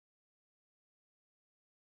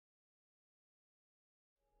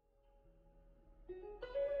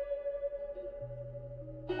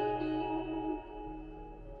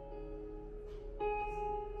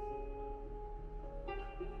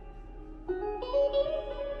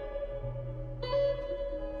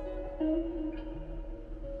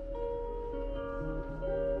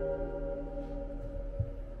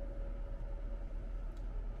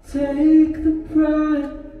Take the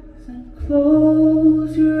prize and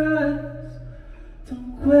close your eyes.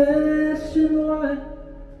 Don't question why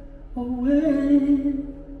or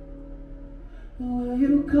when. Will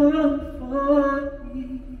you come for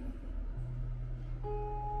me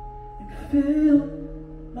and fill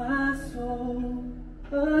my soul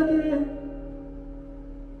again?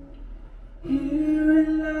 Herein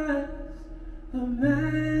lies the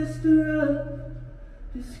master of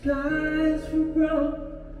disguise for broken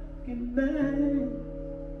man.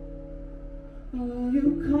 Will you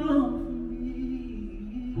come for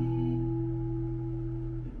me and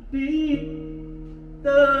be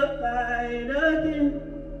the light again?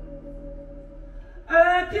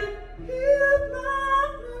 I can hear my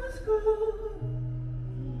voice go.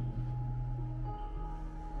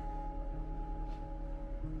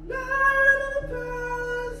 Light in the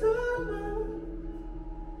palace alone.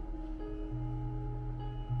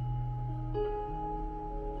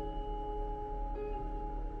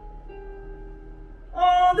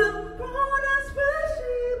 On the throne, that's where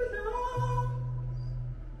she belongs.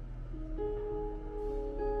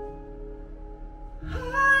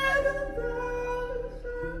 Higher than the clouds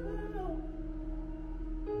alone.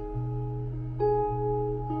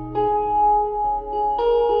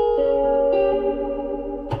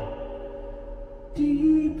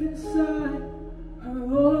 Deep inside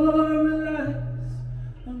her aura lies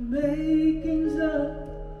the makings of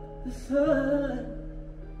the sun.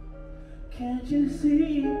 Can't you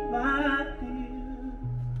see, my dear?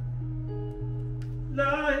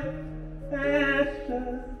 Life has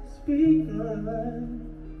just begun.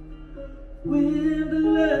 When the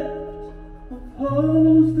left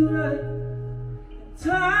oppose the right, and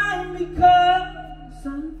time becomes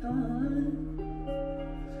undone.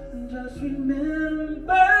 Just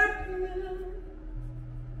remember, dear,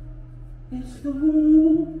 it's the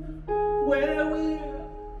womb where we're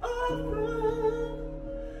all from.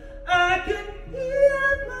 I can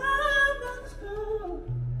hear mama's call.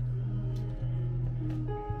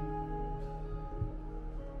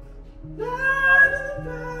 Light in the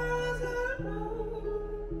palace alone.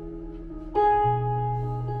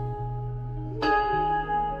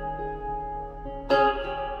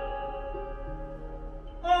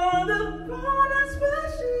 On the throne, that's where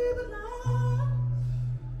she belongs.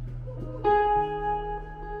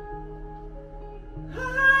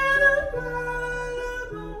 High in the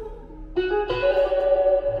palace alone.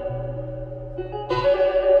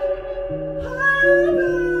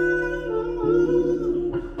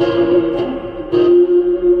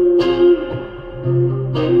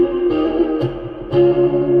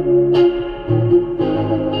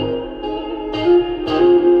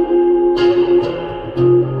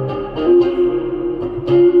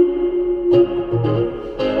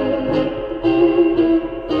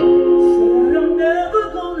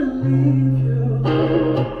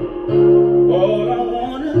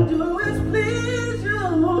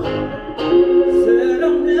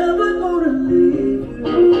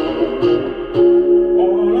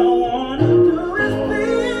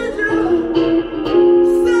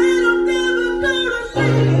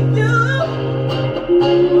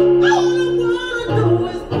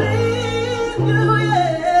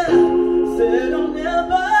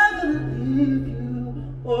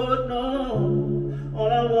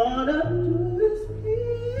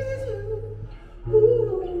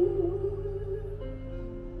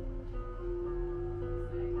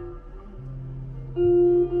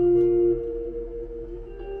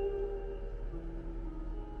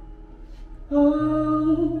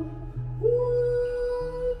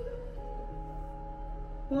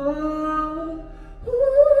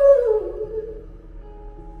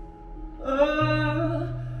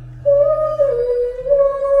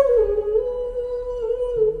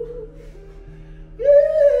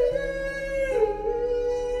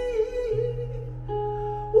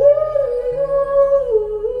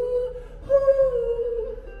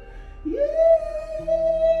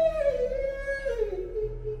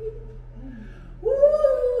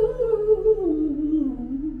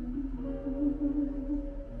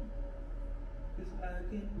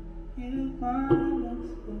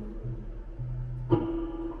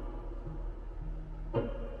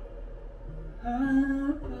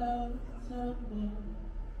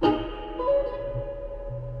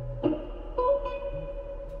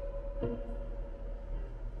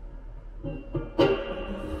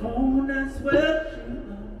 That's where she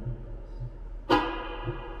belongs.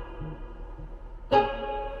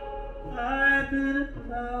 I've been a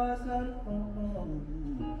thousand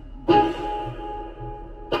homes.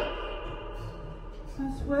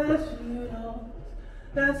 That's where she belongs.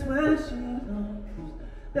 That's where she belongs.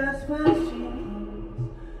 That's where she belongs.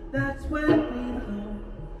 That's where we belong.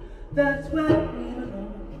 That's where we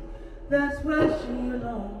belong. That's where she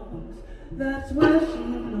belongs. That's where she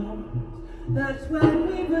belongs. That's where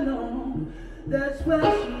we belong. That's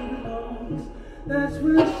where she belongs. That's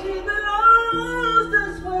where she belongs.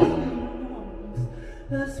 That's where she belongs.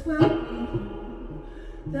 That's where we belong.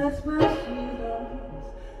 That's where she belongs.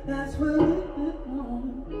 That's where we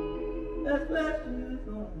belong. That's where she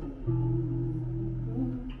belongs.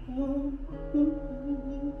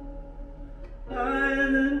 I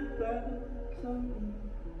didn't find something.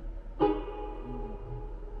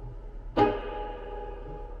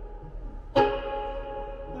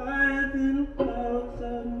 I didn't find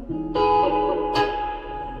something.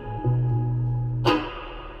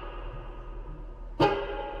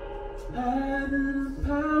 I didn't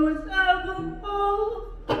powers of them all,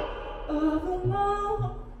 of them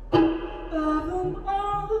all, of them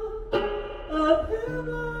all, of them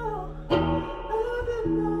all, of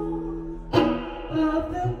them all,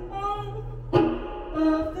 of them all,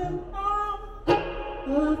 of them all,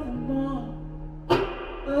 of them all,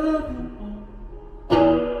 of them all,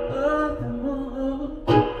 of them all.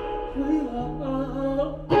 We are all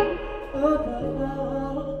of them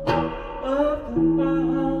all, of them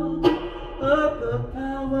all, of the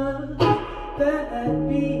powers that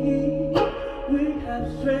be. We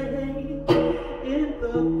have strength in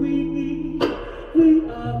the we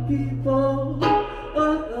are people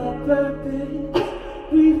of a purpose.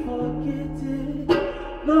 We forget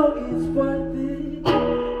it, no, it's worth it.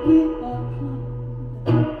 We are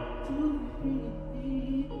to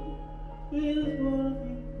be. It is worth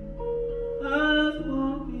it. I just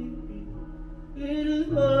want to be. It is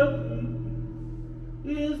worth it.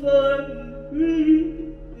 It is worth it.